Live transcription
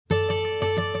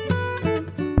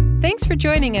Thanks for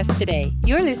joining us today.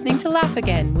 You're listening to Laugh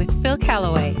Again with Phil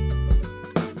Callaway.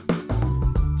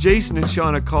 Jason and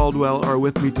Shauna Caldwell are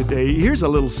with me today. Here's a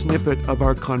little snippet of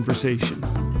our conversation.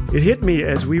 It hit me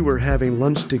as we were having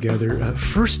lunch together.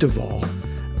 First of all,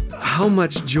 how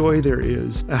much joy there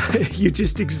is. You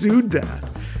just exude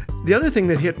that. The other thing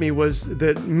that hit me was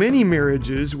that many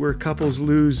marriages where couples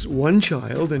lose one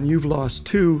child and you've lost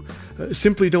two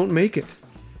simply don't make it.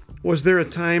 Was there a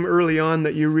time early on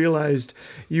that you realized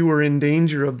you were in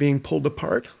danger of being pulled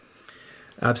apart?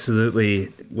 Absolutely.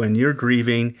 When you're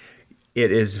grieving,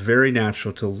 it is very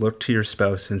natural to look to your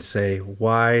spouse and say,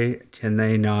 why can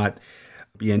they not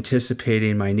be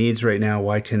anticipating my needs right now?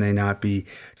 Why can they not be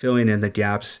filling in the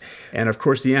gaps? And of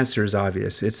course, the answer is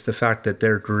obvious. It's the fact that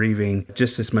they're grieving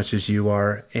just as much as you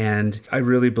are. And I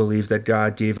really believe that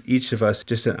God gave each of us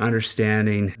just an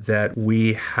understanding that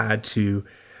we had to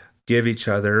give each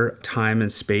other time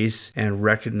and space and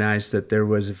recognize that there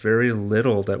was very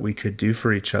little that we could do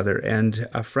for each other. And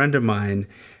a friend of mine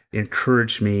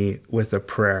encouraged me with a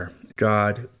prayer.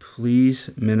 God,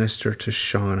 please minister to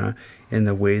Shauna in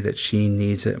the way that she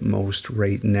needs it most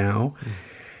right now.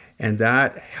 And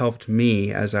that helped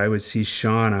me as I would see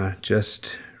Shauna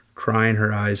just crying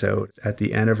her eyes out at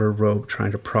the end of her rope,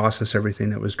 trying to process everything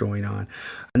that was going on.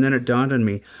 And then it dawned on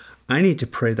me, I need to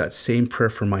pray that same prayer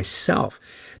for myself.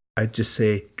 I'd just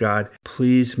say, God,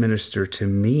 please minister to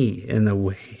me in the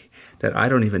way that I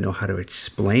don't even know how to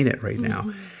explain it right now.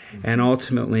 And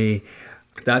ultimately,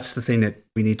 that's the thing that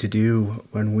we need to do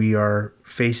when we are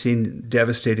facing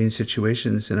devastating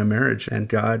situations in a marriage. And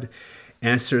God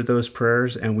answered those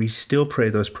prayers, and we still pray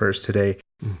those prayers today.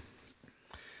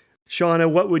 Shauna,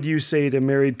 what would you say to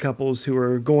married couples who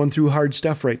are going through hard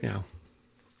stuff right now?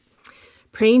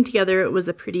 Praying together was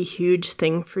a pretty huge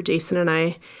thing for Jason and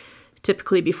I,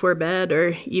 typically before bed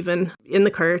or even in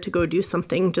the car to go do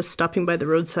something, just stopping by the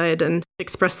roadside and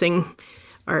expressing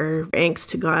our angst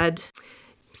to God.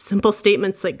 Simple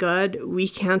statements like, God, we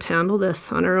can't handle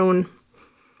this on our own.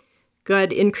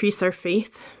 God, increase our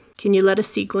faith. Can you let us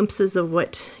see glimpses of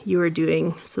what you are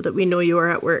doing so that we know you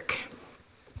are at work?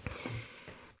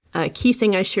 A key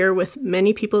thing I share with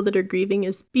many people that are grieving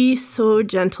is be so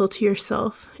gentle to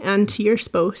yourself and to your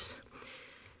spouse.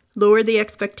 Lower the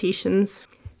expectations.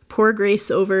 Pour grace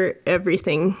over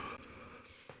everything.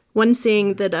 One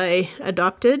saying that I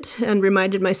adopted and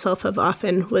reminded myself of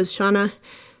often was, Shauna,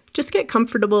 just get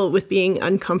comfortable with being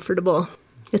uncomfortable.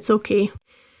 It's okay.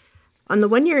 On the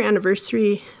 1-year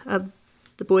anniversary of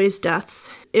the boys' deaths,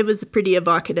 it was a pretty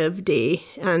evocative day.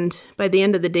 And by the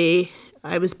end of the day,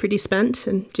 I was pretty spent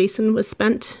and Jason was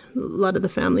spent. A lot of the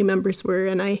family members were.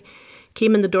 And I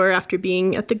came in the door after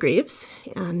being at the graves.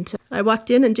 And I walked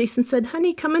in and Jason said,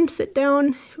 honey, come and sit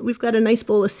down. We've got a nice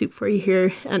bowl of soup for you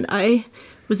here. And I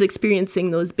was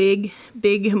experiencing those big,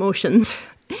 big emotions.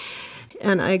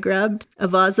 And I grabbed a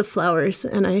vase of flowers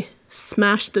and I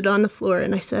smashed it on the floor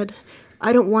and I said,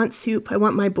 I don't want soup. I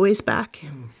want my boys back.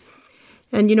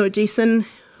 And, Jason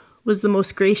was the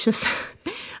most gracious.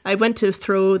 I went to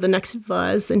throw the next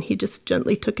vase and he just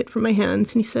gently took it from my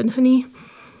hands and he said, honey,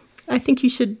 I think you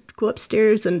should go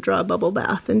upstairs and draw a bubble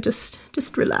bath and just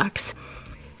relax.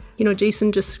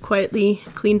 Jason just quietly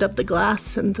cleaned up the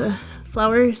glass and the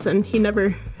flowers, and he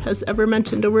never has ever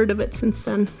mentioned a word of it since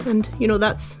then. And,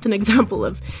 that's an example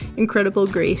of incredible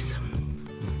grace.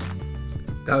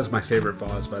 That was my favorite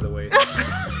vase, by the way.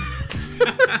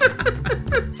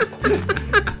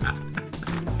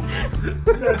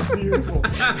 That's beautiful.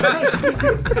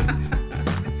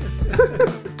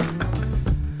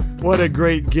 What a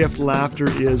great gift laughter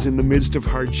is in the midst of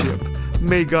hardship.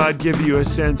 May God give you a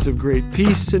sense of great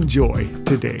peace and joy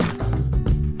today.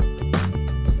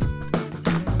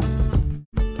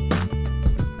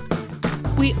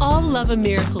 We all love a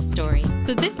miracle story,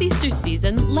 so this Easter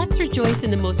season, let's rejoice in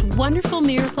the most wonderful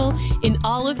miracle in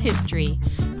all of history.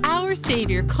 Our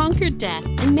Savior conquered death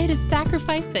and made a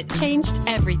sacrifice that changed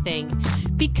everything.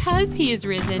 Because He is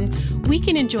risen, we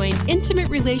can enjoy an intimate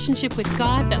relationship with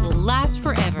God that will last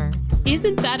forever.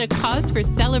 Isn't that a cause for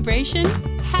celebration?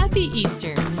 Happy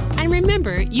Easter! And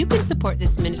remember, you can support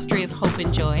this ministry of hope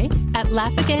and joy at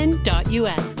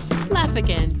laughagain.us. Laugh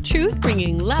Again, truth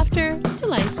bringing laughter to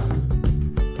life.